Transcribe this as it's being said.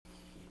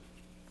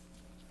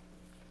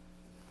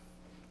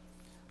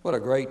What a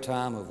great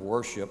time of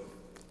worship.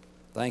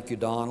 Thank you,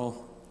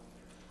 Donald,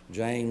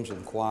 James,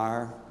 and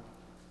choir.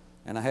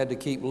 And I had to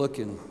keep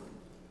looking,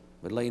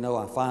 but Leno,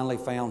 I finally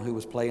found who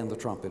was playing the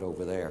trumpet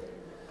over there.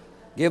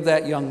 Give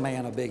that young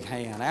man a big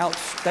hand.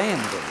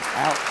 Outstanding,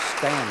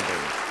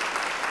 outstanding,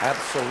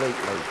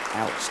 absolutely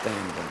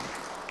outstanding.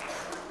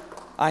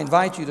 I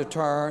invite you to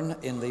turn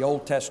in the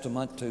Old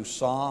Testament to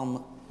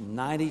Psalm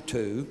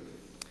 92,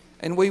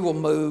 and we will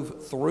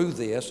move through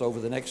this over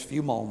the next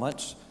few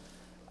moments.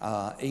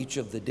 Each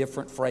of the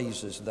different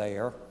phrases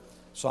there,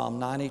 Psalm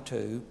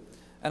 92.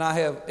 And I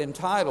have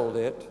entitled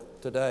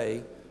it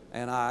today,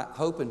 and I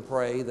hope and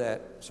pray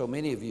that so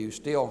many of you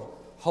still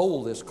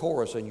hold this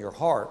chorus in your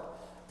heart,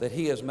 that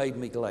He has made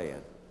me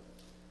glad.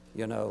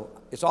 You know,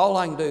 it's all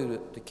I can do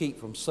to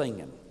keep from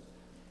singing,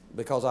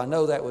 because I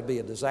know that would be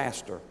a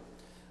disaster.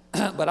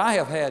 But I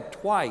have had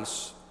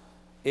twice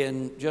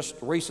in just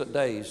recent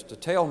days to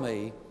tell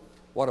me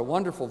what a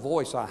wonderful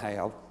voice I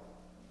have,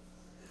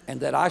 and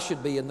that I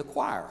should be in the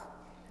choir.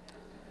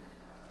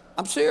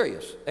 I'm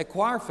serious. At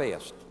Choir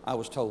Fest, I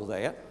was told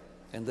that.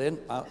 And then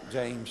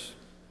James,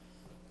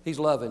 he's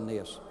loving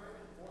this.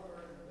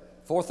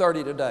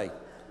 4:30 today.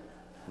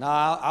 No,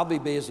 I'll be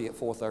busy at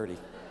 4:30.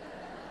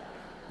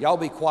 Y'all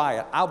be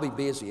quiet. I'll be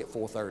busy at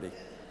 4:30.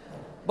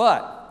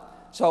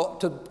 But, so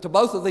to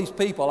both of these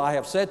people, I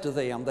have said to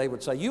them, they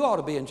would say, you ought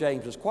to be in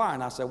James's choir.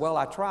 And I said, well,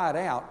 I tried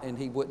out and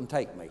he wouldn't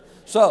take me.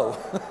 So,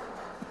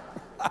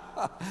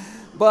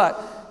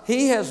 but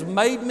He has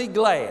made me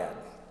glad.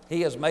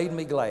 He has made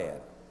me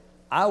glad.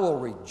 I will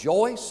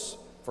rejoice,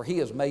 for He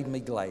has made me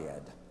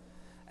glad.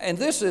 And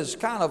this is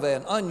kind of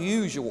an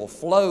unusual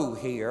flow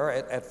here.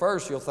 At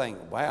first you'll think,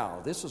 wow,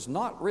 this is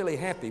not really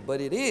happy, but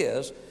it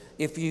is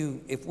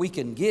if we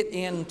can get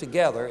in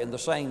together in the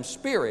same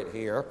spirit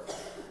here,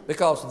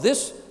 because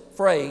this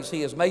phrase,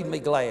 He has made me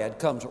glad,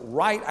 comes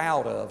right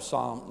out of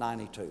Psalm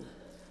 92.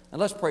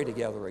 And let's pray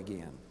together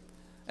again.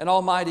 And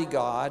Almighty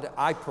God,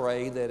 I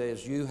pray that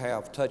as you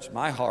have touched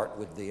my heart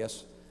with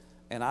this,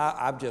 and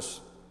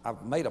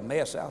I've made a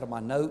mess out of my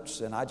notes,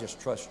 and I just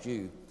trust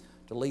you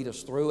to lead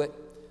us through it,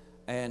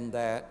 and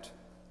that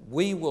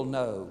we will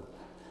know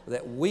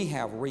that we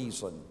have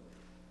reason,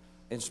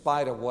 in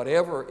spite of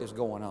whatever is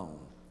going on,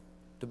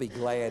 to be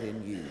glad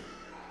in you.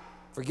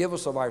 Forgive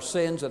us of our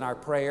sins, and our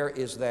prayer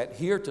is that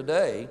here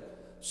today,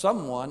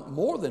 someone,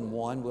 more than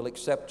one, will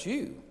accept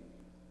you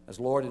as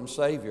Lord and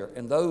Savior,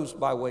 and those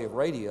by way of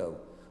radio,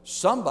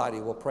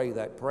 somebody will pray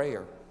that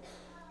prayer.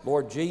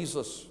 Lord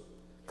Jesus,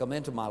 come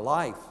into my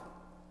life.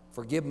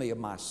 Forgive me of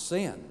my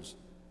sins.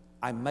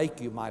 I make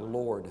you my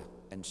Lord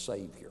and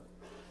Savior.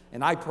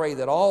 And I pray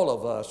that all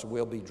of us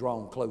will be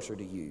drawn closer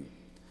to you.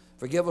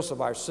 Forgive us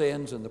of our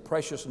sins. In the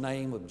precious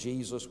name of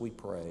Jesus we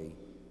pray.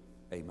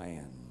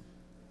 Amen.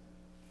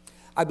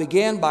 I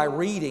began by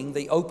reading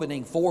the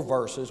opening 4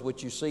 verses,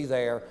 which you see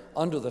there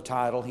under the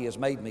title, He has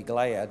made me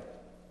glad.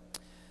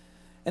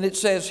 And it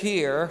says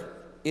here,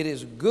 it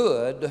is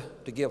good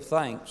to give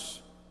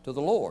thanks to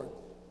the Lord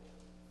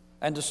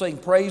and to sing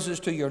praises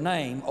to your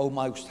name, O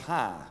Most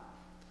High,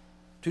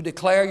 to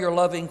declare your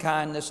loving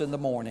kindness in the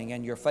morning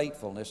and your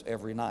faithfulness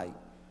every night.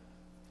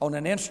 On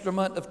an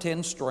instrument of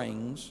 10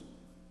 strings,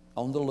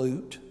 on the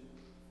lute,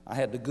 I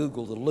had to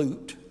Google the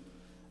lute,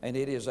 and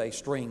it is a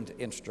stringed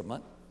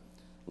instrument.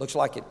 Looks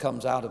like it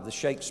comes out of the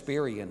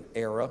Shakespearean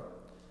era.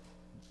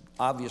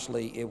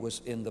 Obviously, it was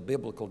in the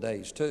biblical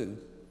days too.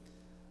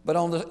 But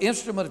on the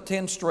instrument of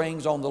 10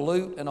 strings, on the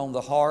lute and on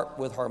the harp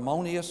with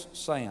harmonious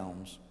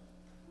sounds,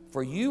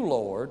 for you,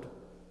 Lord,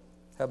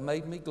 have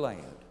made me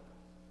glad.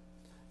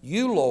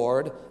 You,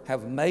 Lord,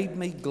 have made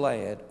me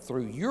glad.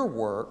 Through your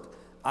work,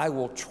 I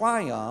will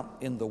triumph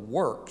in the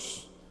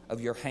works of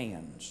your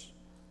hands.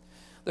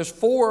 There's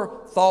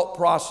 4 thought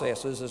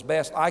processes, as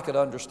best I could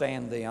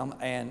understand them,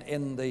 and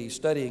in the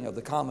studying of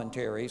the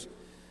commentaries,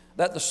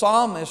 that the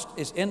psalmist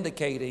is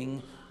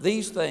indicating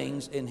these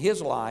things in his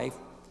life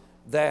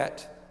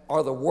that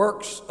are the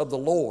works of the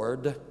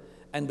Lord,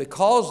 and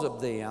because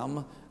of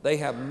them, they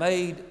have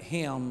made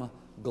him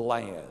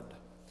glad.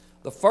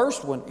 The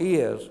first one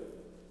is,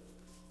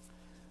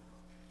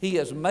 He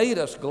has made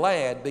us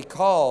glad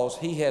because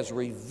He has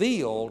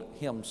revealed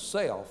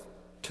Himself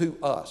to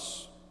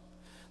us.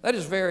 That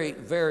is very,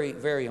 very,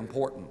 very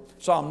important.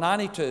 Psalm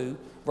 92,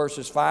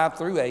 verses 5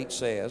 through 8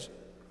 says,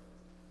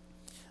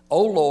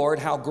 O Lord,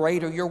 how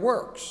great are your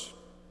works!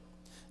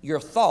 Your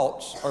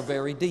thoughts are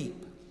very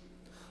deep.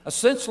 A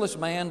senseless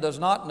man does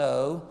not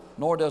know,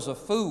 nor does a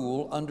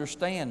fool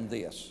understand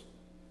this.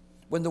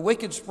 When the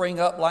wicked spring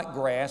up like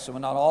grass, and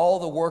when not all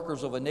the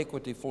workers of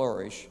iniquity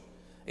flourish,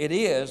 it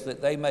is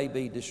that they may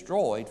be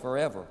destroyed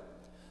forever.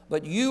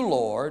 But you,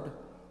 Lord,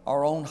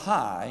 are on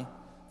high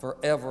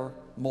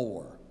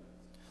forevermore.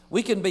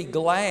 We can be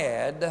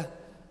glad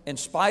in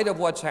spite of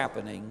what's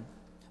happening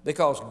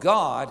because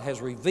God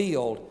has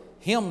revealed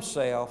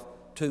Himself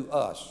to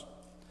us.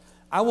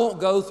 I won't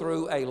go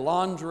through a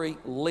laundry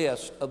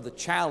list of the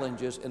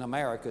challenges in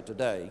America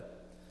today.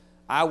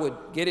 I would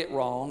get it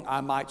wrong, I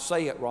might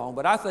say it wrong,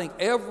 but I think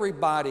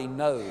everybody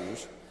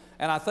knows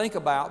And I think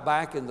about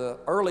back in the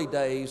early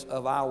days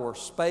of our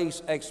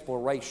space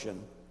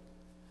exploration,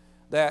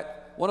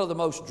 that one of the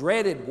most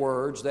dreaded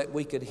words that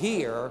we could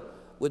hear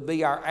would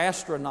be our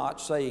astronauts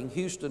saying,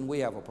 "Houston, we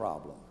have a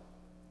problem."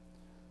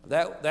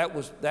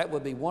 That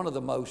would be one of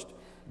the most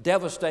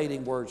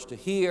devastating words to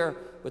hear,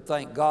 but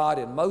thank God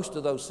in most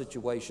of those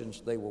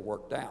situations they were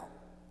worked out.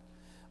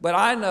 But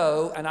I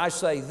know, and I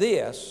say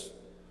this,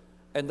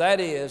 and that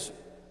is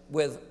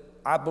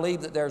I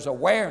believe that there's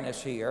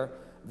awareness here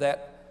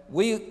that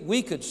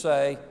we could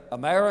say,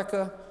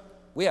 America,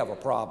 we have a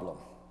problem.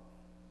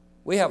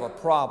 We have a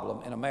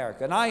problem in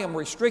America. And I am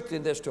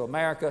restricting this to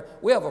America.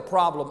 We have a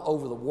problem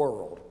over the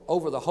world,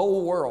 over the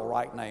whole world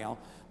right now.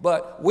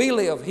 But we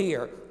live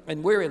here,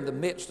 and we're in the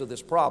midst of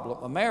this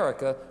problem.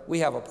 America, we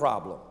have a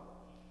problem.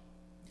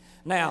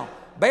 Now,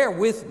 bear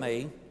with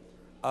me.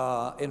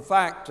 In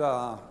fact,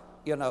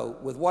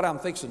 with what I'm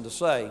fixing to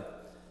say,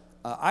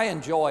 I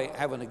enjoy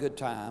having a good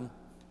time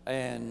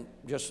and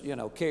just,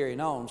 carrying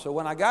on. So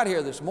when I got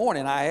here this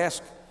morning, I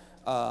asked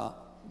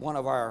one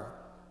of our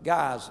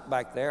guys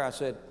back there, I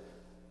said,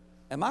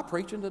 "Am I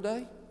preaching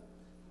today?"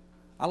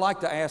 I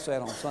like to ask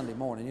that on Sunday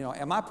morning.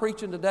 Am I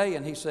preaching today?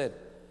 And he said,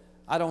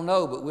 "I don't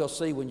know, but we'll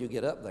see when you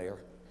get up there."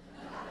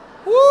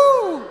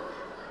 Woo!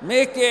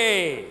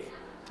 Mickey,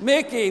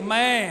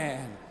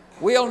 man,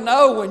 we'll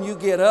know when you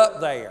get up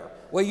there.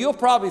 Well, you'll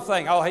probably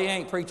think, "Oh, he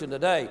ain't preaching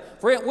today."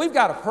 Friend, we've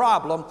got a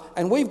problem,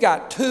 and we've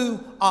got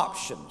two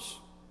options.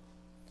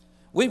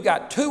 We've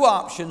got two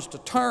options to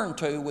turn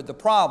to with the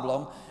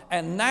problem,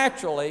 and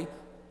naturally,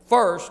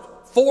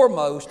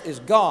 foremost is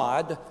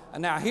God.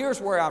 And now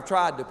here's where I've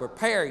tried to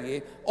prepare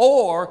you,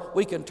 or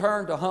we can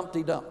turn to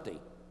Humpty Dumpty.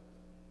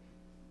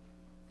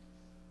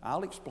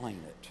 I'll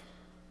explain it.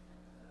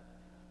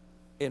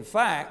 In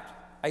fact,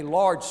 a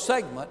large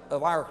segment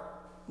of our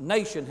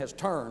nation has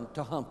turned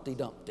to Humpty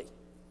Dumpty.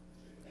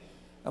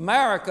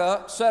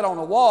 America sat on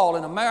a wall,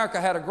 and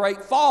America had a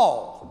great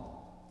fall.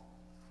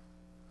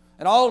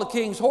 And all the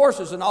king's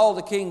horses and all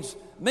the king's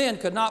men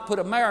could not put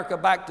America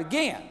back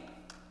again.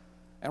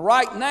 And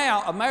right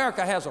now,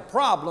 America has a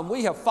problem.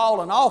 We have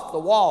fallen off the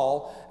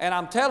wall, and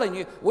I'm telling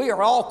you, we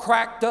are all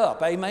cracked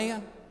up.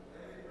 Amen?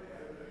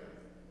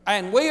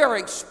 And we are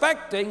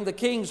expecting the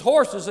king's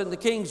horses and the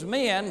king's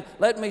men,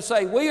 let me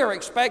say, we are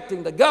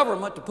expecting the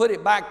government to put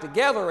it back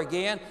together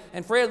again.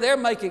 And friend, they're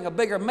making a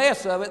bigger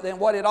mess of it than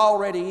what it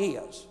already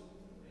is.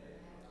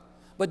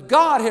 But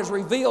God has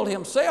revealed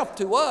Himself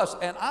to us,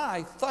 and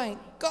I thank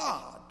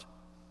God.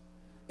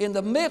 In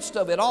the midst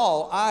of it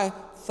all, I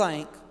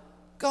thank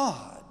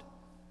God.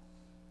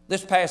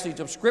 This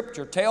passage of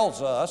Scripture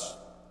tells us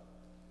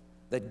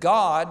that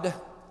God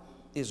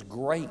is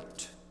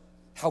great.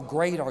 How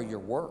great are your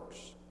works?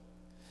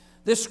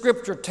 This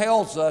Scripture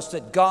tells us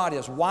that God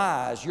is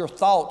wise. Your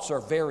thoughts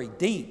are very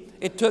deep.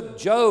 It took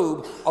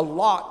Job a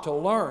lot to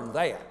learn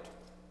that.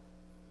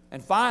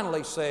 And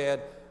finally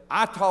said,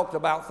 "I talked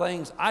about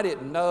things I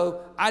didn't know,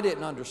 I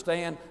didn't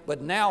understand,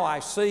 but now I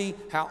see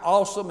how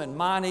awesome and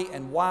mighty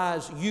and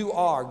wise you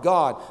are,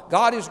 God."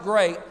 God is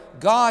great.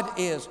 God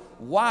is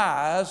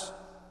wise.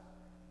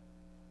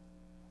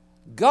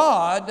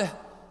 God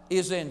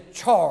is in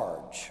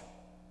charge.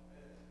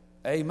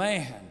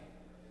 Amen.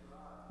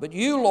 But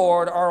you,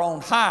 Lord, are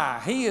on high.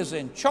 He is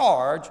in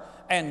charge,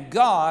 and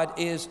God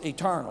is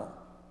eternal.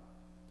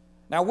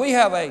 Now, we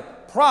have a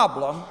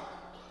problem,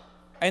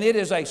 and it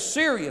is a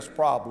serious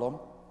problem,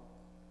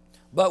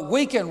 but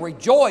we can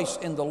rejoice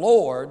in the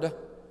Lord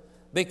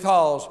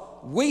because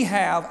we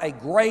have a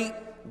great,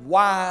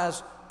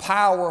 wise,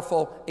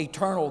 powerful,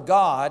 eternal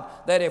God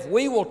that if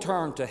we will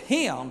turn to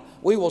Him,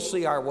 we will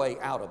see our way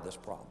out of this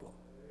problem.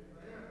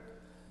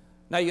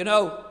 Now,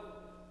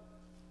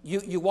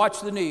 you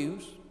watch the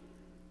news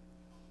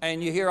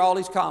and you hear all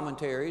these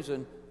commentaries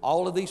and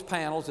all of these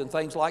panels and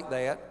things like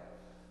that.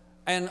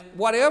 And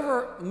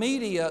whatever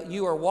media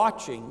you are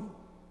watching,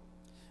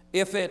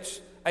 if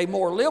it's a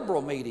more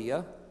liberal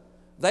media,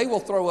 they will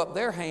throw up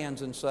their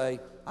hands and say,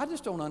 "I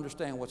just don't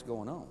understand what's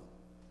going on,"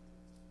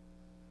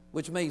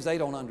 which means they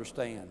don't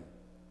understand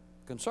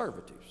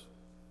conservatives.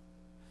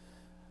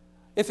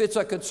 If it's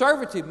a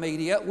conservative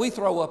media, we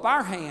throw up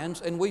our hands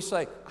and we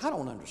say, "I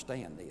don't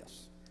understand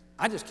this.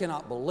 I just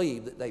cannot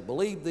believe that they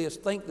believe this,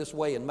 think this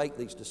way, and make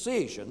these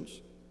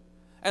decisions."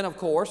 And of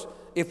course,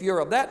 if you're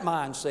of that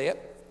mindset,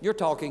 you're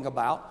talking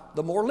about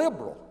the more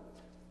liberal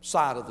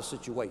side of the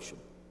situation.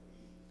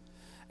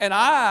 And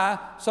I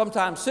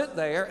sometimes sit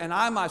there and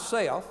I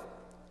myself,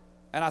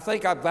 and I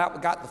think I've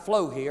got the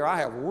flow here, I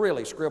have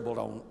really scribbled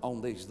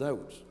on these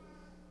notes.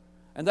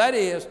 And that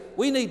is,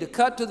 we need to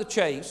cut to the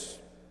chase.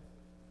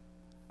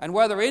 And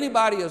whether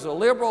anybody is a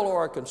liberal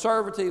or a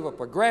conservative or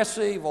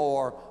progressive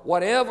or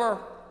whatever,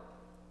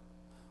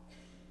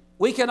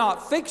 we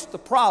cannot fix the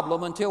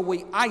problem until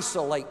we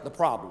isolate the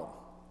problem,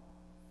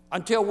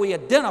 until we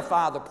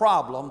identify the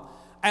problem.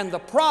 And the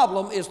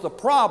problem is the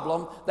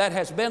problem that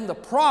has been the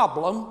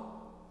problem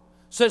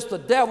since the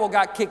devil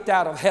got kicked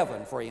out of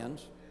heaven,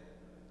 friends.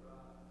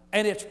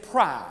 And it's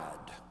pride.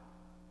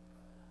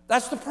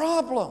 That's the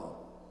problem.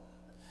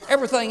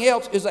 Everything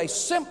else is a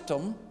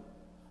symptom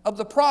of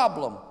the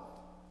problem.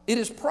 It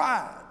is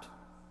pride.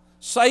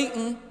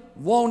 Satan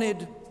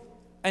wanted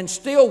and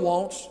still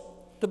wants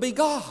to be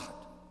God.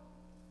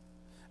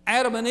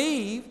 Adam and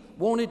Eve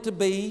wanted to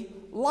be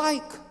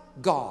like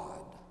God.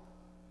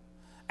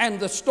 And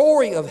the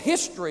story of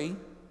history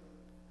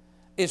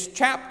is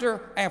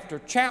chapter after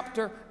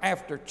chapter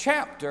after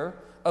chapter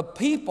of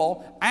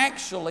people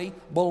actually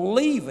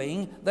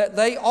believing that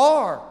they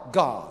are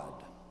God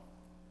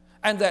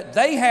and that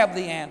they have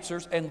the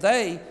answers and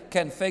they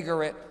can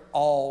figure it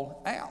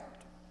all out.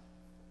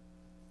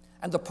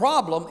 And the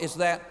problem is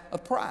that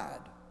of pride.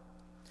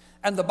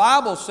 And the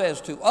Bible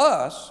says to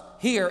us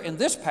here in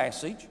this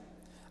passage,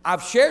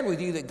 I've shared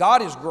with you that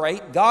God is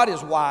great, God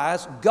is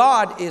wise,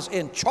 God is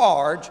in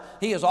charge,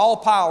 He is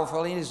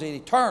all-powerful, He is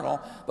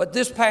eternal. But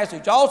this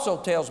passage also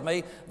tells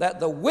me that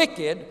the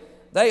wicked,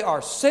 they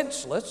are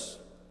senseless,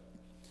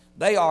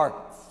 they are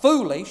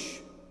foolish,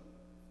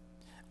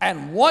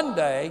 and one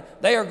day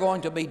they are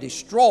going to be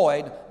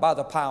destroyed by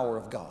the power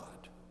of God.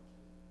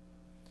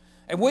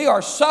 And we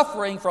are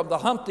suffering from the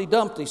Humpty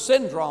Dumpty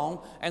syndrome,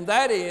 and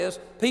that is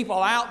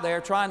people out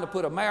there trying to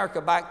put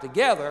America back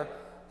together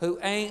who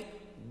ain't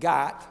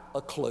got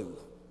a clue.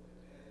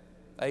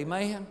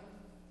 Amen?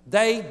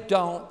 They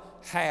don't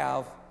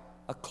have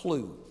a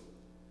clue.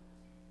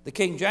 The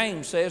King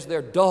James says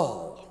they're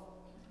dull.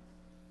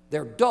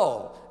 They're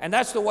dull. And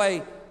that's the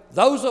way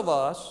those of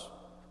us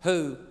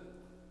who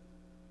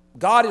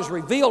God has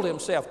revealed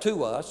Himself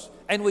to us,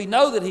 and we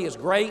know that He is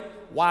great,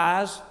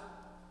 wise,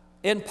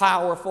 and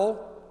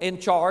powerful, in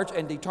charge,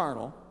 and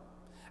eternal,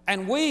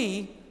 and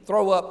we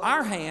throw up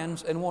our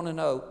hands and want to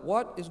know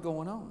what is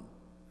going on.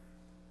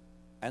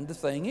 And the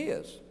thing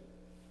is,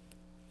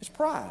 it's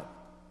pride.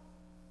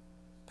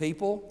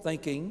 People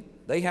thinking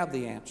they have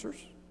the answers.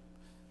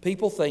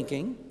 People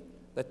thinking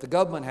that the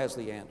government has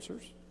the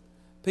answers.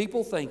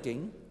 People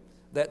thinking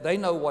that they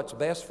know what's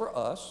best for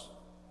us,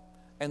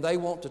 and they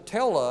want to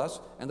tell us,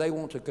 and they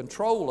want to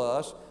control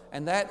us,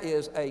 and that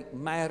is a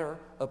matter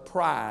of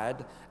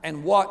pride.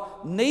 And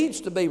what needs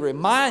to be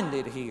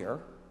reminded here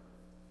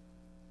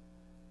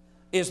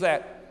is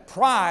that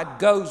pride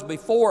goes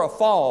before a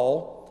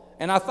fall.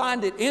 And I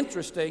find it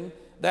interesting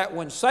that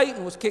when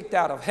Satan was kicked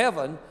out of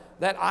heaven,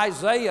 that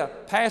Isaiah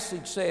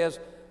passage says,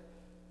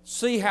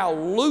 see how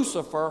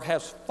Lucifer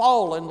has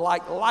fallen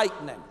like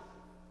lightning.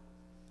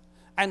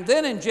 And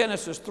then in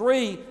Genesis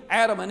 3,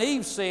 Adam and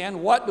Eve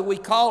sin. What do we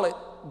call it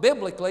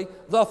biblically?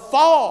 The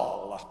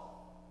fall.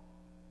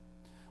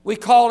 We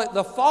call it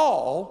the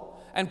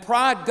fall, and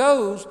pride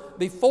goes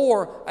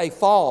before a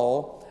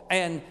fall,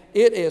 and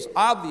it is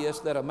obvious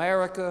that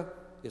America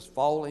is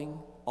falling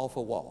off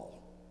a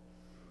wall.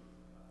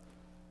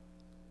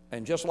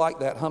 And just like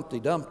that Humpty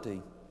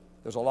Dumpty,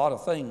 there's a lot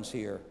of things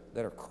here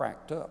that are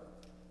cracked up.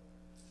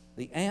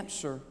 The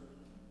answer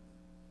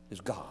is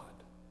God.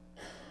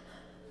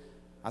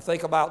 I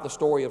think about the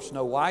story of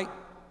Snow White.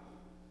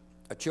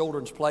 A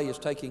children's play is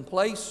taking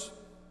place.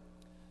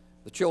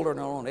 The children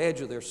are on the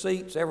edge of their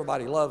seats.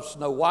 Everybody loves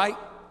Snow White.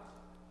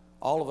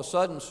 All of a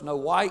sudden, Snow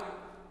White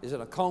is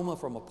in a coma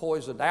from a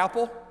poisoned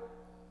apple.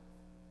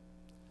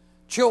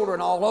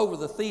 Children all over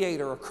the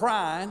theater are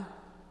crying.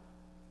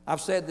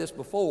 I've said this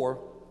before.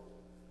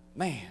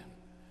 Man,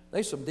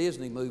 there's some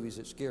Disney movies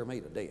that scare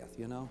me to death,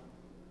 you know.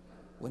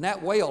 When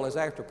that whale is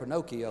after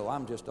Pinocchio,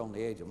 I'm just on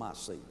the edge of my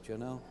seat, you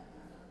know.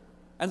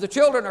 And the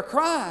children are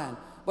crying,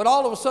 but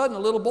all of a sudden a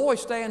little boy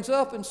stands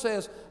up and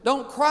says,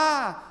 don't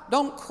cry,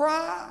 don't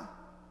cry.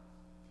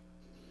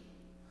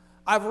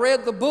 I've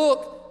read the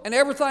book and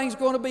everything's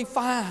going to be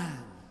fine.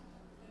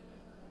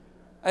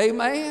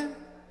 Amen.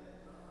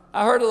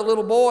 I heard of a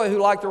little boy who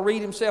liked to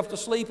read himself to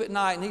sleep at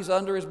night, and he's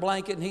under his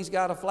blanket and he's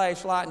got a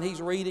flashlight and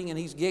he's reading and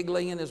he's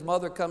giggling, and his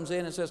mother comes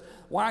in and says,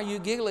 why are you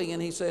giggling?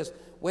 And he says,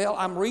 well,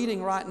 I'm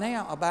reading right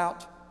now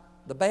about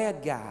the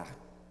bad guy.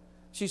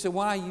 She said,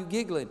 why are you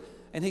giggling?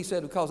 And he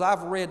said, because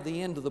I've read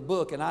the end of the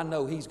book and I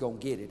know he's going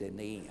to get it in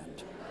the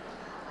end.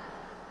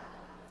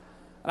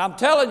 And I'm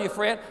telling you,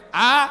 friend,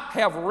 I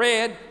have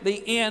read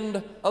the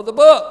end of the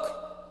book.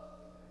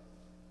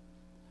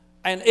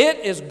 And it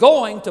is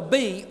going to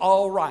be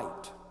all right.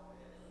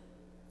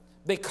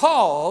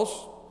 Because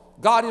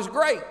God is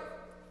great,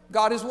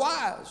 God is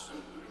wise,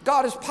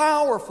 God is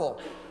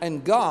powerful,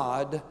 and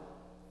God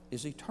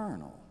is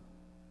eternal.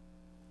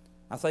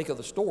 I think of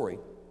the story.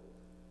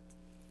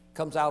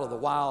 Comes out of the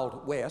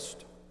Wild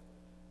West,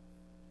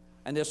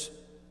 and this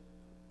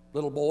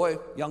little boy,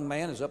 young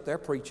man, is up there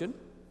preaching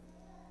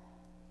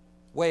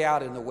way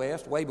out in the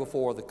West, way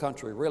before the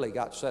country really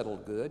got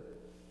settled good.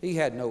 He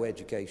had no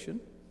education.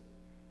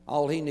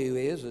 All he knew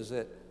is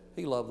that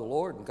he loved the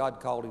Lord, and God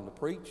called him to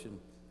preach, and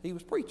he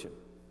was preaching.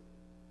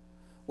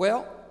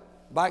 Well,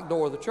 back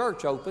door of the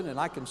church opened, and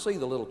I can see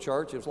the little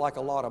church. It was like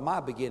a lot of my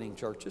beginning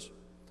churches.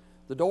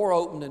 The door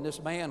opened, and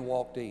this man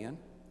walked in,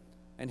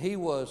 and he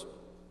was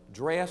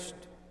dressed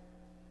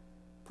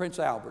Prince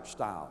Albert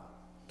style.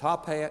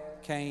 Top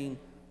hat, cane,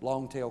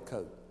 long tail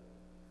coat.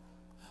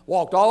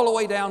 Walked all the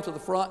way down to the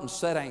front and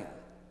sat down.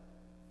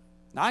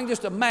 Now I can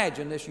just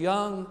imagine this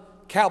young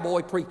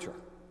cowboy preacher.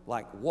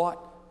 Like, what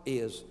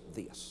is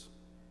this?"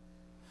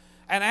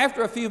 And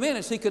after a few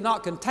minutes, he could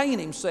not contain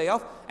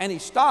himself, and he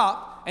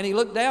stopped, and he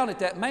looked down at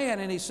that man,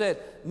 and he said,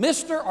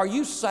 "Mister, are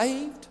you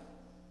saved?"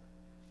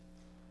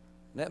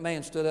 And that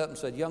man stood up and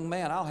said, "Young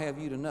man, I'll have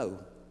you to know,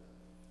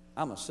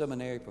 I'm a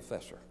seminary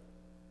professor."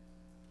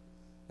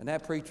 And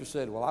that preacher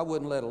said, "Well, I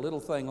wouldn't let a little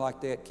thing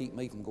like that keep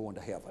me from going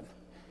to heaven."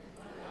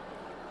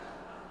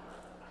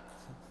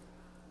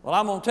 Well,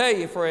 I'm going to tell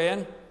you,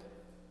 friend,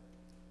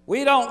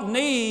 we don't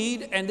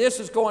need, and this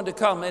is going to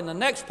come in the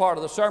next part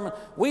of the sermon,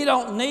 we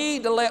don't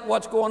need to let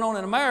what's going on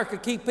in America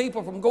keep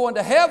people from going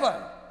to heaven.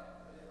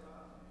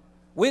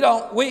 We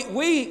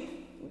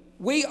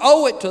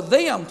owe it to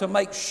them to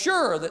make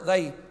sure that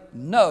they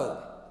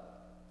know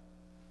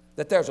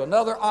that there's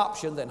another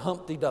option than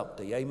Humpty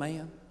Dumpty,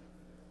 amen?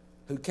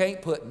 Who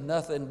can't put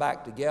nothing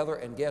back together,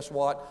 and guess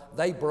what?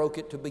 They broke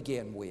it to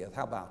begin with.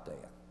 How about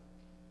that?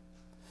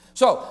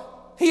 So,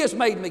 he has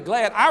made me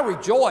glad. I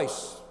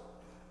rejoice.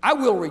 I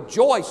will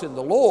rejoice in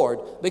the Lord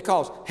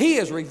because he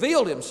has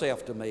revealed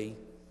himself to me,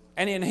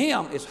 and in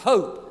him is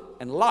hope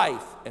and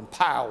life and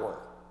power.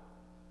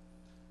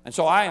 And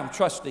so I am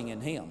trusting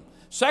in him.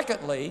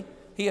 Secondly,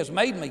 he has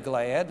made me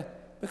glad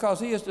because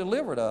he has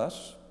delivered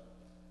us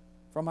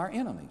from our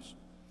enemies.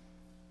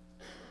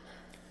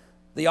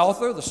 The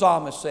author, the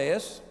psalmist,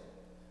 says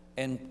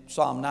in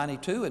Psalm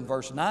 92 in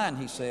verse 9,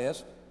 he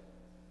says,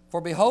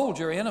 "For behold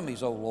your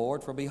enemies, O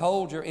Lord, for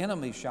behold your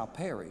enemies shall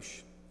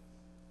perish.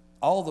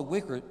 All the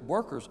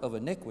workers of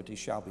iniquity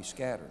shall be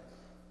scattered."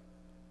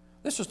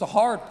 This is the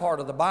hard part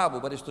of the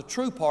Bible, but it's the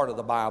true part of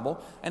the Bible,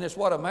 and it's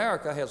what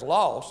America has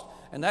lost,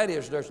 and that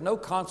is there's no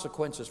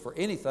consequences for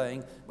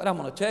anything, but I'm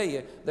going to tell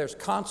you, there's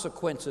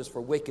consequences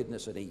for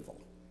wickedness and evil.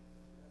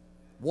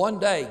 One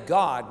day,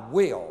 God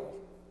will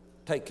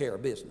take care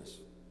of business.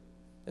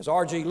 As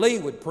R.G. Lee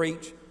would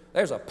preach,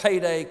 there's a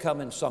payday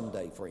coming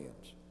someday,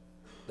 friends.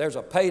 There's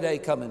a payday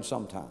coming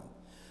sometime.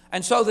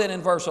 And so then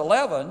in verse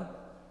 11,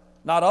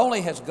 not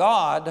only has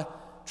God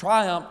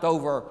triumphed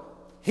over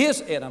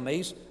his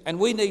enemies, and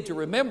we need to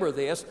remember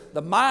this,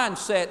 the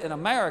mindset in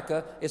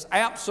America is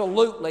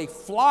absolutely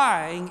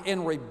flying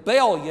in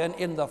rebellion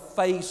in the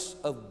face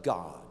of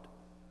God.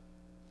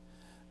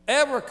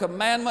 Every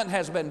commandment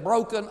has been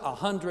broken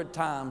 100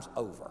 times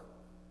over.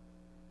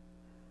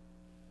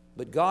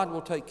 But God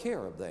will take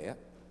care of that.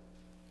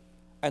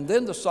 And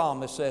then the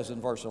psalmist says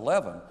in verse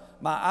 11,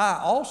 "My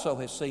eye also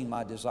has seen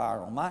my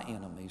desire on my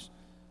enemies.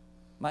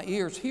 My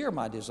ears hear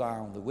my desire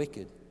on the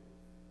wicked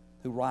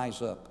who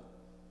rise up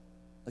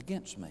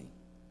against me."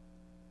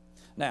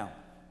 Now,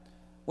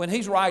 when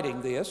he's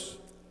writing this,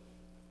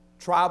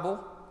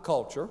 tribal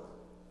culture,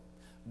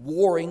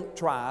 warring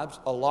tribes,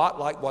 a lot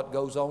like what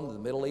goes on in the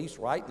Middle East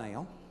right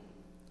now,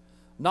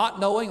 not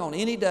knowing on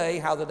any day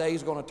how the day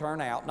is going to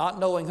turn out, not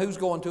knowing who's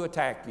going to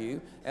attack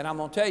you, and I'm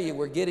going to tell you,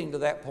 we're getting to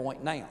that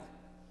point now.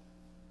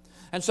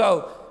 And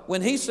so,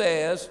 when he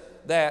says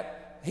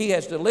that he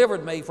has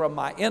delivered me from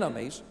my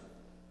enemies,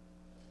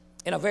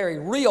 in a very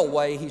real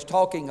way, he's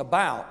talking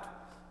about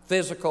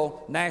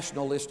physical,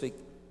 nationalistic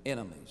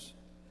enemies.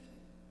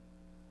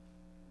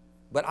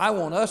 But I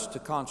want us to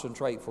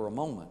concentrate for a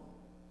moment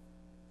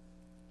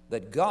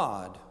that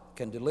God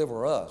can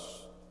deliver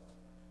us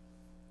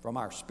from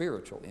our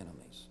spiritual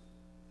enemies.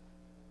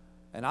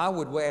 And I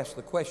would ask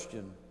the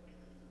question,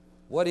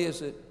 what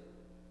is it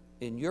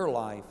in your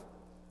life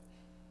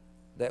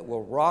that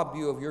will rob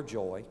you of your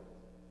joy,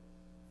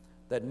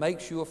 that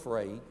makes you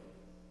afraid,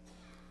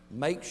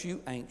 makes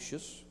you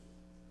anxious,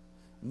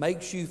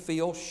 makes you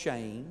feel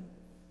shame,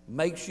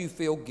 makes you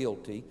feel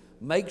guilty,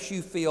 makes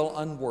you feel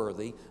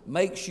unworthy,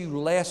 makes you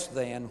less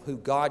than who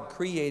God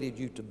created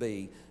you to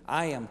be?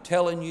 I am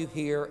telling you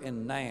here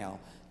and now,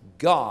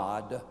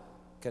 God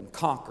can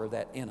conquer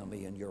that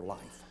enemy in your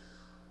life.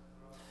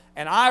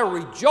 And I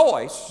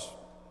rejoice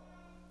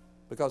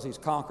because he's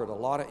conquered a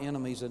lot of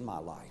enemies in my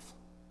life.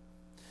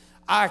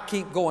 I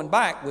keep going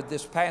back with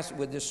this passage,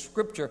 with this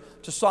scripture,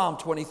 to Psalm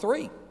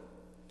 23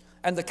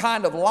 and the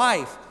kind of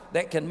life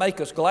that can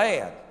make us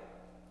glad,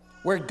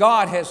 where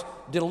God has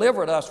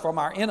delivered us from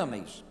our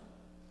enemies.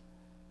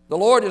 The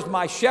Lord is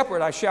my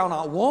shepherd, I shall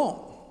not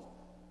want.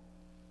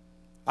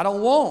 I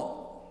don't want.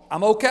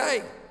 I'm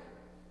okay.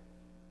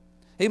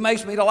 He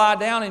makes me to lie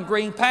down in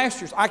green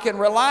pastures. I can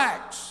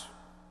relax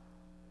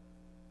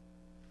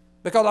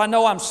because I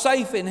know I'm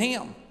safe in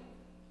him.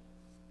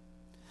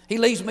 He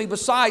leads me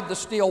beside the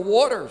still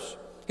waters.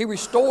 He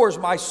restores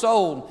my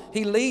soul.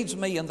 He leads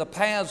me in the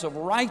paths of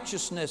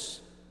righteousness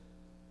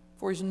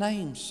for his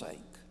name's sake.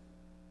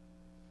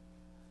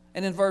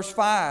 And in verse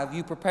 5,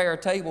 you prepare a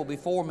table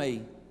before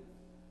me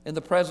in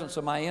the presence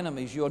of my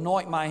enemies. You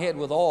anoint my head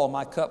with oil,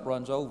 my cup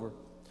runs over.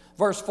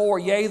 Verse 4,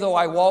 yea, though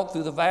I walk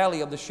through the valley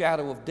of the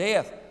shadow of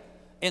death.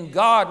 In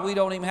God, we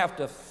don't even have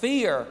to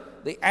fear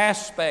the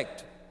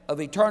aspect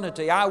of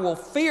eternity. I will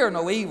fear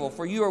no evil,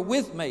 for you are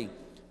with me.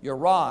 Your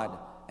rod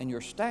and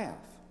your staff,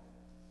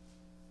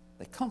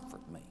 they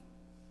comfort me.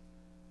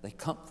 They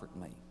comfort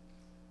me.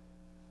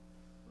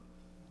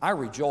 I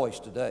rejoice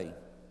today.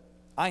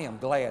 I am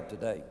glad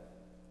today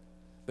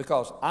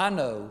because I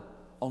know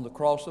on the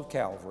cross of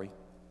Calvary,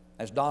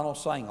 As Donald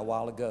sang a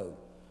while ago,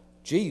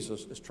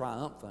 Jesus is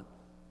triumphant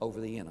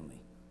over the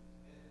enemy.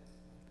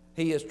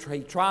 He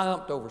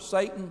triumphed over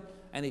Satan,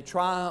 and he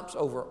triumphs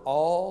over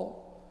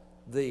all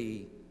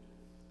the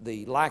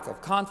lack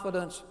of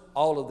confidence,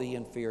 all of the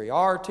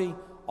inferiority,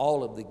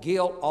 all of the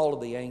guilt, all of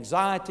the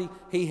anxiety.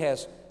 He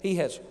has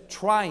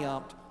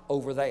triumphed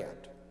over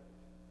that.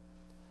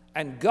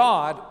 And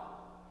God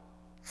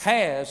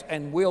has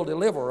and will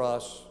deliver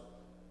us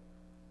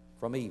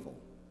from evil.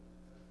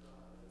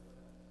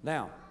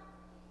 Now,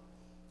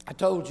 I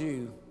told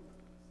you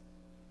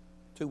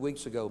 2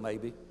 weeks ago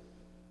maybe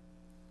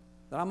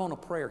that I'm on a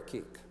prayer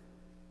kick.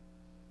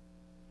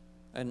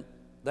 And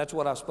that's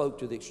what I spoke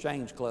to the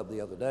Exchange Club the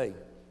other day,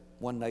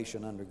 One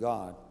Nation Under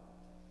God.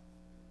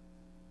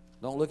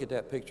 Don't look at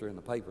that picture in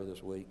the paper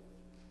this week.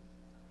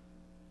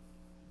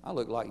 I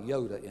look like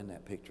Yoda in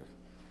that picture.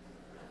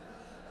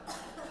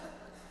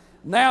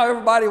 Now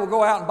everybody will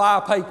go out and buy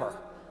a paper,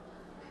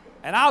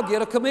 and I'll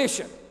get a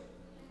commission.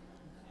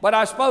 But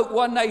I spoke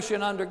One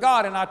Nation Under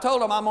God, and I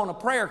told them I'm on a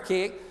prayer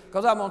kick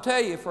because I'm going to tell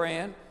you,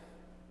 friend,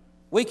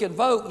 we can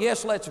vote.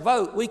 Yes, let's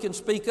vote. We can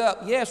speak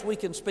up. Yes, we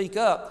can speak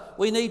up.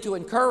 We need to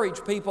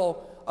encourage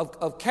people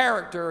of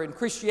character and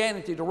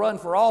Christianity to run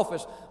for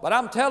office. But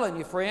I'm telling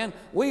you, friend,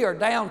 we are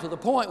down to the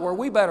point where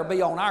we better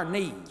be on our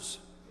knees.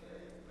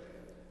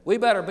 We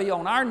better be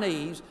on our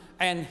knees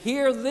and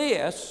hear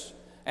this,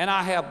 and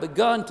I have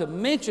begun to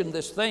mention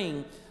this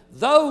thing.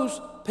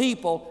 Those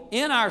people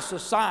in our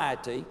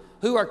society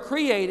who are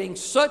creating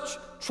such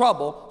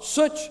trouble,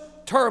 such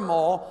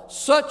turmoil,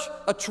 such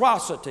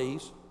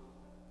atrocities,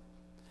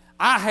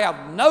 I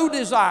have no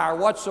desire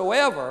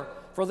whatsoever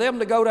for them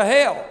to go to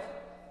hell.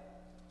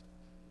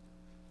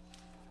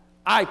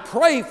 I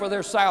pray for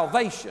their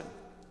salvation,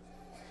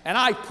 and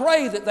I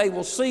pray that they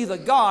will see the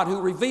God who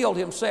revealed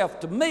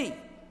Himself to me.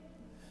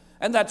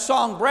 And that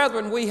song,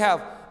 Brethren, we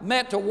have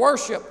met to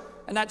worship,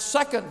 and that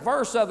second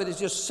verse of it is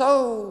just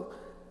so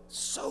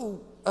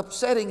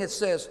upsetting. It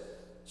says,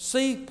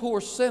 see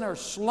poor sinners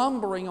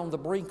slumbering on the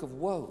brink of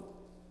woe.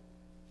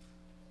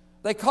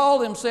 They call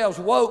themselves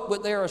woke,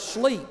 but they're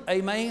asleep.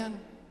 Amen?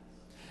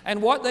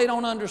 And what they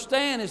don't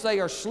understand is they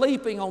are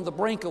sleeping on the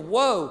brink of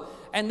woe.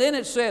 And then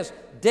it says,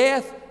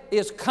 death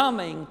is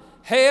coming.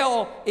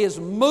 Hell is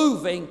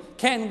moving.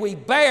 Can we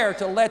bear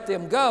to let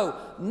them go?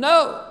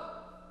 No.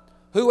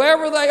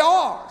 Whoever they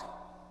are.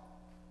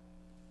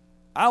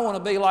 I want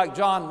to be like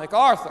John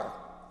MacArthur,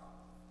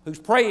 who's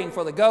praying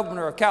for the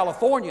governor of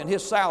California and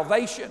his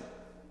salvation.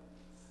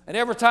 And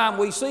every time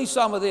we see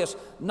some of this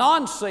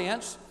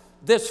nonsense,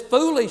 this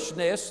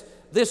foolishness,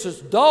 this is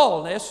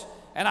dullness,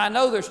 and I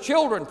know there's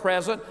children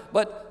present,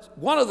 but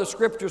one of the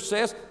scriptures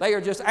says they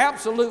are just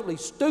absolutely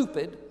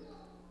stupid.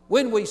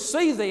 When we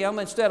see them,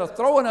 instead of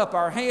throwing up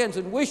our hands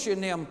and wishing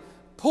them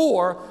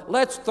poor,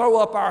 let's throw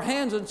up our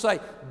hands and say,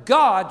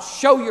 God,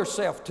 show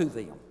yourself to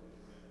them.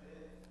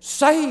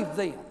 Save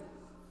them.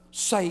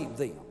 Save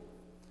them.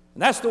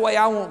 And that's the way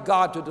I want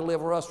God to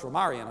deliver us from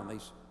our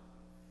enemies.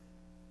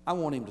 I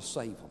want Him to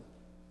save them.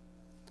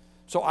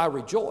 So I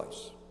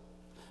rejoice.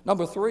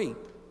 Number 3,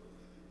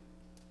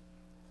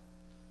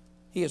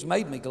 He has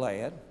made me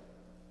glad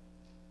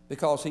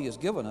because He has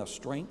given us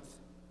strength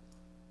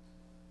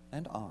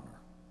and honor.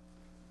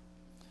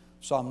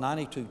 Psalm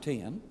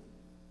 92:10.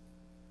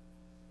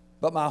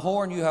 But my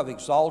horn you have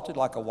exalted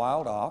like a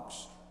wild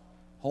ox.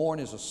 Horn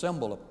is a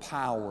symbol of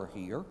power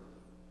here.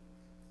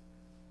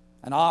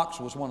 An ox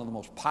was one of the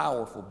most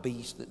powerful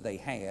beasts that they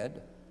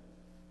had.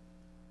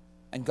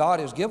 And God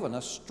has given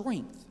us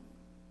strength.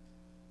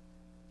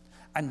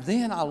 And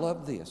then I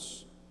love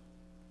this.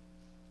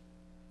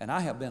 And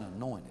I have been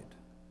anointed.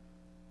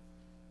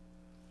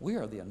 We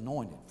are the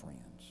anointed,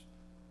 friends,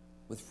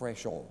 with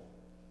fresh oil.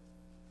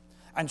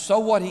 And so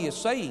what He is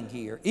saying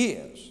here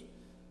is,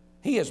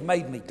 He has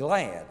made me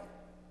glad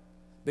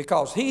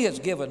because He has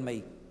given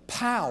me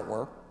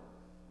power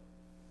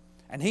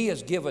and He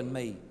has given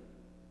me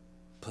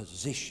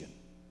position.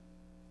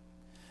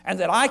 And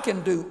that I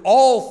can do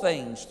all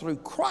things through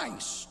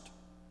Christ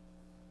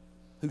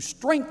who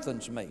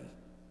strengthens me.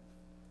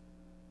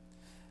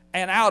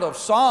 And out of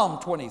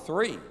Psalm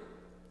 23,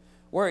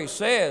 where He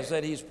says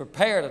that He's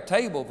prepared a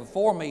table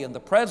before me in the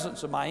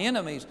presence of my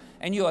enemies,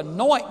 and you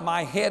anoint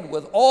my head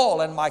with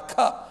oil and my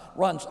cup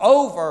runs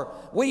over,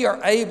 we are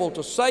able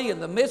to say in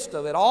the midst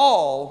of it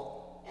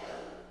all,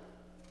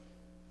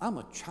 I'm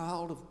a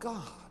child of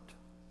God,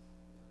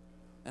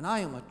 and I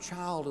am a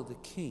child of the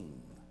King,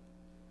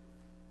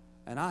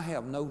 and I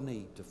have no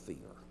need to fear.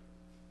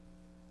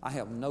 I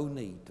have no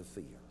need to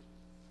fear.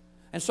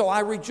 And so I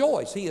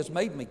rejoice. He has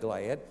made me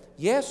glad.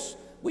 Yes,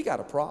 we got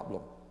a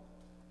problem.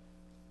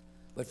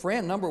 But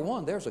friend, number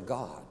 1, there's a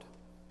God.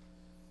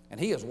 And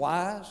He is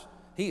wise,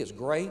 He is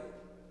great,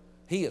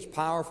 He is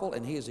powerful,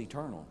 and He is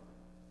eternal.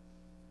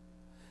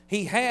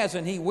 He has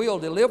and He will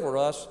deliver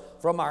us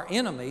from our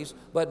enemies,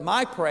 but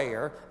my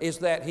prayer is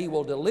that He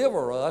will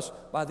deliver us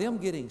by them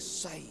getting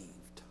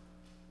saved.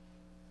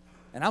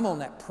 And I'm on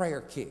that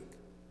prayer kick.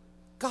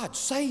 God,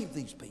 save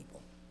these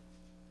people.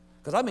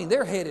 Because,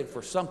 they're headed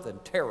for something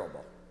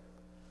terrible.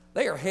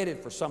 They are headed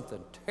for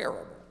something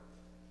terrible.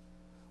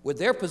 With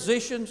their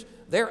positions,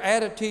 their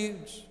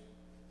attitudes,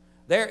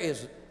 there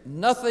is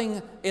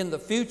nothing in the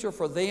future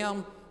for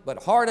them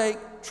but heartache,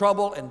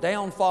 trouble, and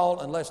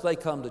downfall unless they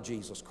come to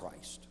Jesus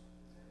Christ.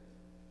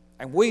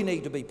 And we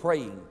need to be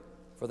praying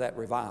for that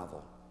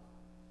revival.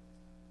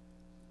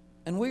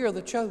 And we are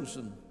the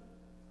chosen.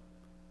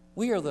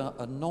 We are the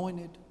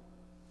anointed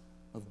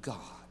of God.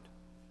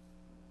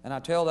 And I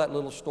tell that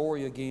little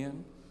story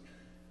again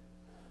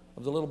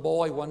of the little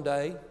boy one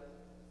day.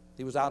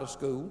 He was out of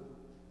school.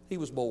 He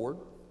was bored.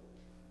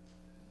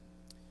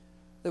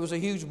 There was a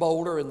huge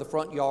boulder in the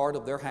front yard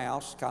of their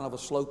house, kind of a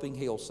sloping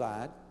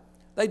hillside.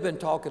 They'd been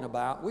talking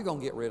about, we're going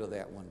to get rid of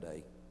that one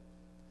day.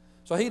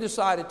 So he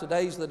decided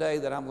today's the day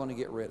that I'm going to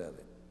get rid of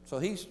it. So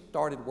he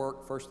started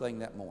work first thing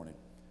that morning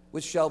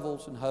with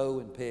shovels and hoe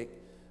and pick.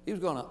 He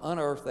was going to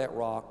unearth that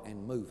rock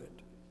and move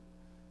it.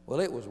 Well,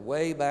 it was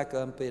way back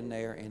up in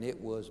there, and it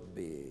was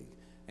big.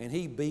 And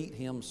he beat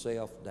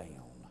himself down.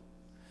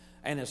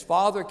 And his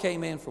father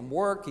came in from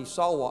work. He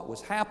saw what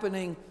was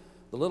happening.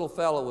 The little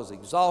fellow was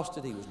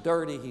exhausted. He was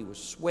dirty. He was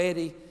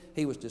sweaty.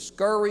 He was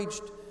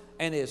discouraged.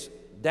 And his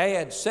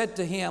dad said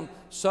to him,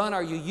 "Son,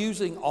 are you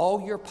using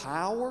all your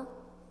power?"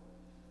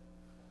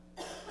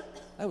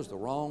 That was the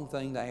wrong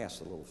thing to ask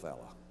the little fella.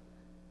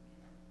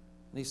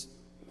 And he said,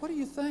 "What do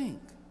you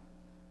think?"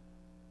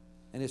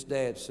 And his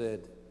dad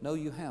said, "No,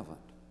 you haven't.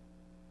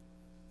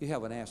 You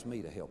haven't asked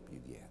me to help you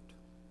yet."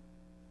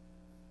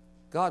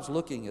 God's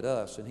looking at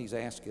us and He's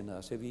asking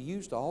us, have you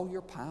used all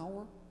your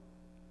power?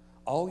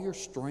 All your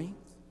strength?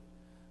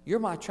 You're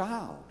my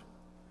child.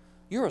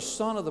 You're a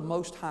son of the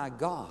Most High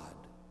God.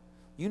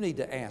 You need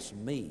to ask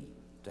me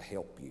to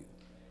help you.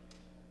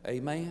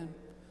 Amen?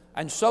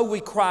 And so we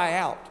cry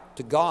out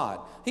to God.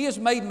 He has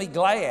made me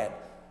glad.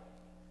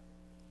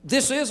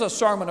 This is a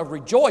sermon of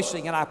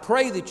rejoicing, and I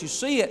pray that you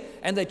see it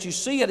and that you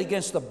see it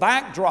against the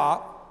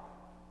backdrop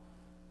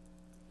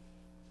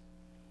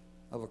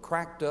of a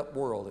cracked up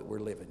world that we're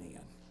living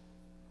in.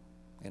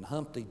 And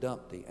Humpty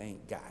Dumpty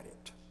ain't got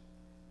it.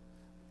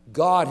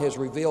 God has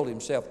revealed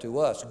Himself to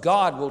us.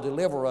 God will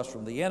deliver us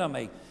from the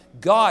enemy.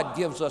 God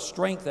gives us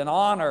strength and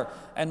honor.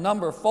 And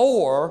number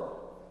 4,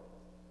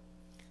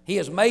 He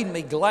has made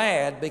me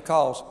glad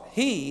because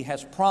He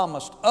has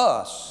promised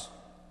us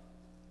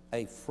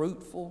a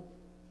fruitful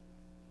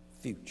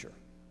future.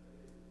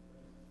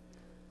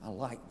 I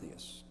like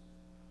this.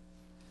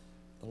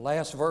 The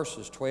last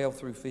verses, 12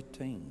 through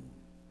 15.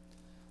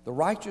 The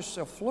righteous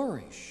shall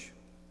flourish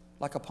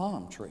like a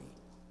palm tree.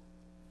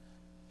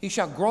 He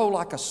shall grow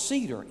like a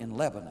cedar in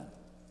Lebanon.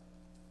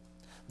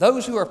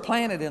 Those who are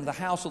planted in the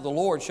house of the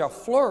Lord shall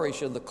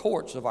flourish in the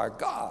courts of our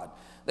God.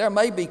 There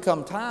may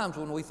become times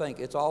when we think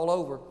it's all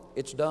over,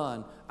 it's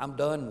done, I'm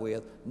done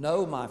with.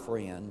 No, my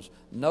friends,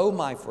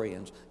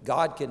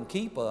 God can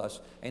keep us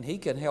and He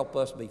can help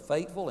us be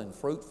faithful and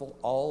fruitful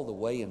all the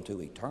way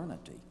into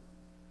eternity.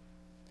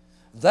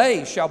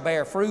 They shall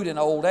bear fruit in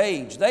old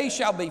age. They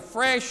shall be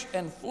fresh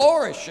and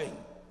flourishing,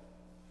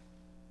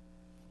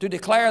 to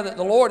declare that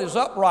the Lord is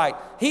upright.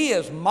 He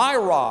is my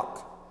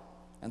rock,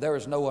 and there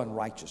is no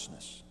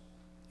unrighteousness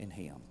in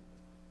Him.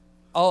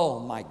 Oh,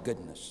 my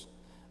goodness.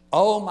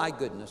 Oh, my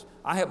goodness.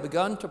 I have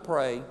begun to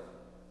pray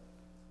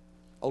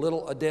a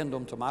little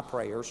addendum to my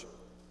prayers.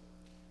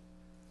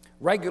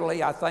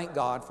 Regularly, I thank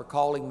God for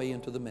calling me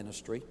into the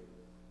ministry,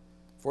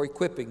 for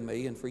equipping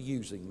me and for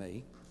using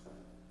me,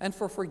 and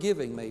for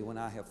forgiving me when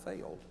I have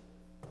failed.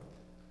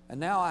 And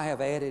now I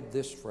have added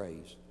this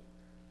phrase,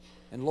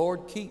 and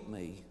Lord, keep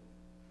me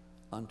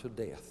unto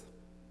death.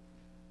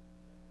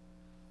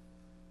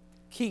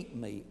 Keep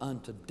me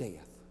unto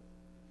death.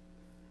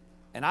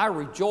 And I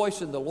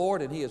rejoice in the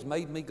Lord, and He has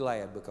made me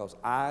glad because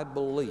I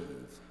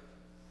believe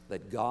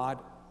that God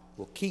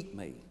will keep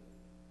me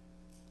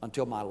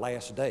until my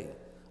last day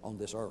on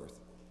this earth.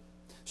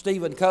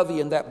 Stephen Covey,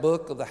 in that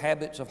book of The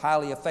Habits of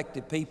Highly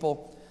Effective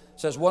People,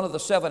 says one of the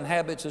 7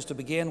 habits is to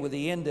begin with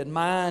the end in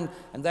mind,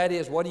 and that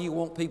is, what do you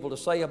want people to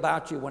say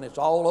about you when it's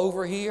all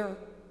over here?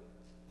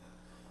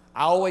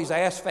 I always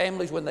ask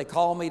families when they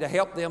call me to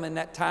help them in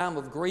that time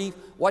of grief,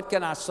 what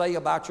can I say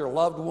about your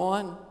loved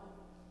one?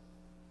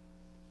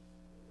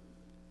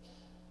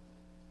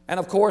 And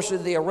of course,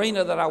 in the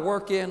arena that I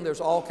work in,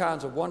 there's all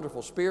kinds of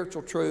wonderful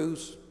spiritual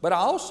truths, but I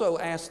also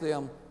ask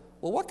them,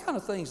 well, what kind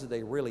of things do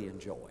they really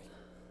enjoy?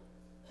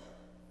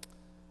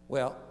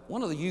 Well,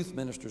 one of the youth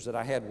ministers that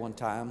I had one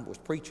time was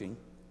preaching,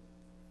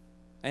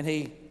 and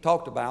he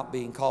talked about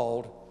being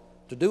called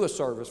to do a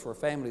service for a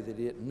family that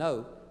he didn't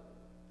know,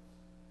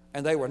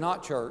 and they were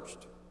not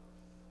churched.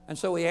 And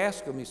so he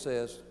asked them, he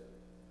says,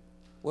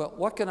 well,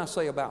 what can I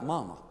say about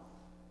Mama?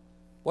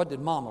 What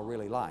did Mama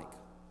really like?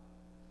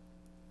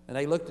 And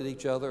they looked at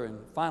each other, and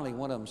finally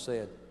one of them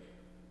said,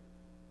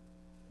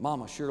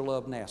 Mama sure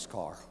loved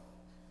NASCAR.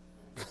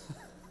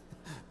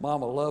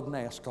 Mama loved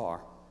NASCAR.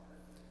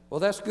 Well,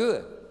 that's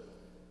good.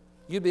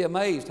 You'd be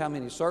amazed how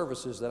many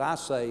services that I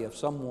say of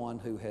someone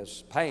who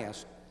has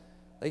passed,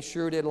 they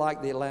sure did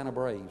like the Atlanta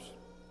Braves.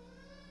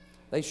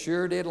 They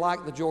sure did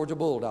like the Georgia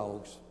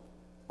Bulldogs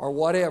or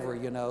whatever,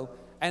 you know.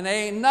 And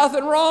there ain't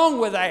nothing wrong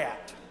with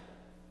that.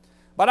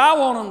 But I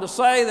want them to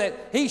say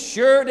that he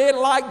sure did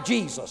like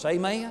Jesus.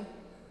 Amen?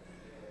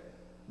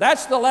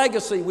 That's the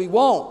legacy we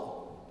want.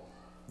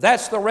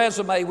 That's the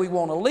resume we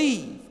want to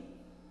leave.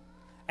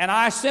 And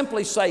I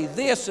simply say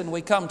this, and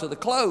we come to the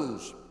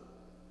close.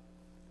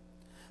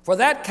 For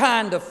that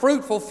kind of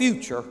fruitful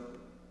future,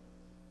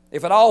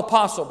 if at all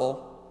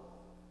possible,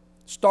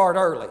 start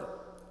early.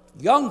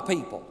 Young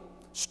people,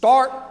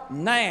 start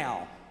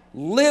now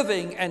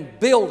living and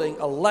building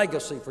a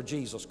legacy for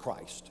Jesus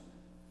Christ.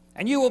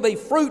 And you will be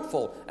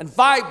fruitful and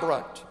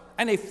vibrant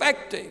and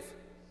effective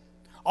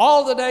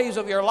all the days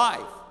of your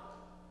life.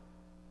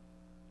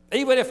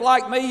 Even if,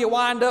 like me, you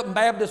wind up in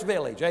Baptist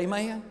Village,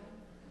 amen?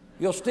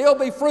 You'll still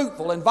be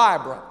fruitful and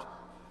vibrant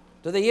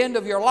to the end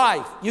of your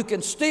life. You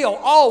can still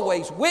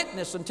always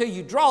witness until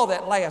you draw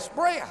that last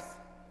breath.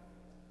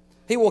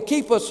 He will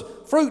keep us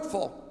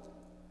fruitful.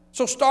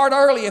 So start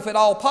early if at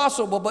all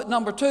possible. But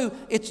number two,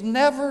 it's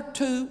never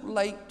too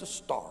late to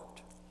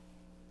start.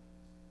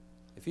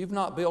 If you've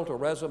not built a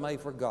resume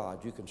for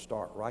God, you can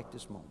start right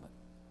this moment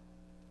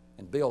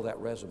and build that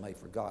resume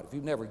for God. If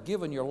you've never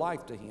given your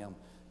life to Him,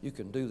 you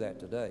can do that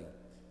today.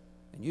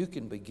 And you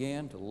can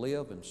begin to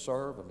live and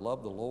serve and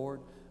love the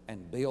Lord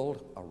and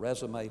build a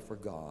resume for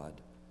God.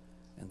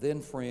 And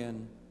then,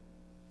 friend,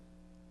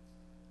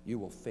 you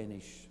will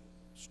finish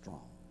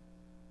strong.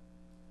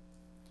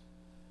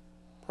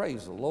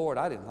 Praise the Lord.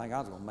 I didn't think I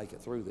was going to make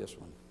it through this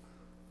one.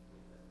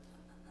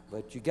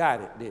 But you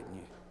got it, didn't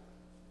you?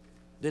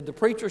 Did the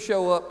preacher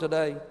show up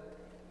today?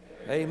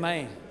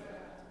 Amen.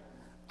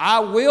 I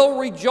will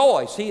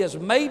rejoice. He has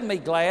made me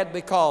glad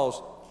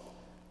because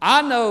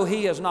I know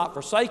He has not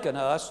forsaken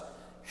us.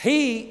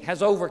 He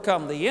has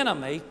overcome the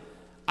enemy.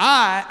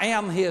 I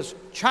am His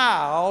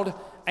child,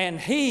 and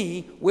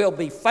He will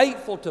be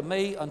faithful to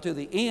me unto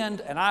the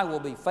end, and I will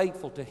be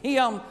faithful to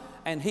Him,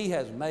 and He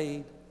has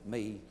made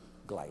me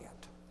glad.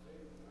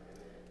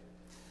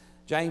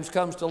 James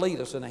comes to lead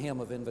us in a hymn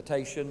of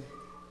invitation.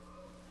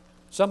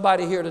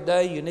 Somebody here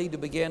today, you need to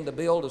begin to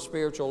build a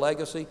spiritual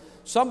legacy.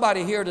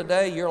 Somebody here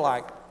today, you're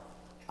like,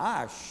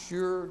 I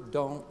sure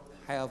don't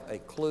have a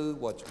clue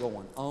what's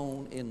going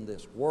on in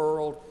this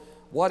world,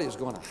 what is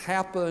going to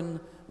happen.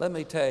 Let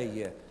me tell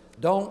you,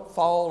 don't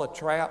fall a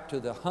trap to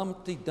the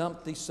Humpty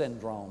Dumpty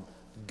syndrome.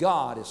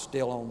 God is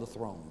still on the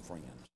throne, friend.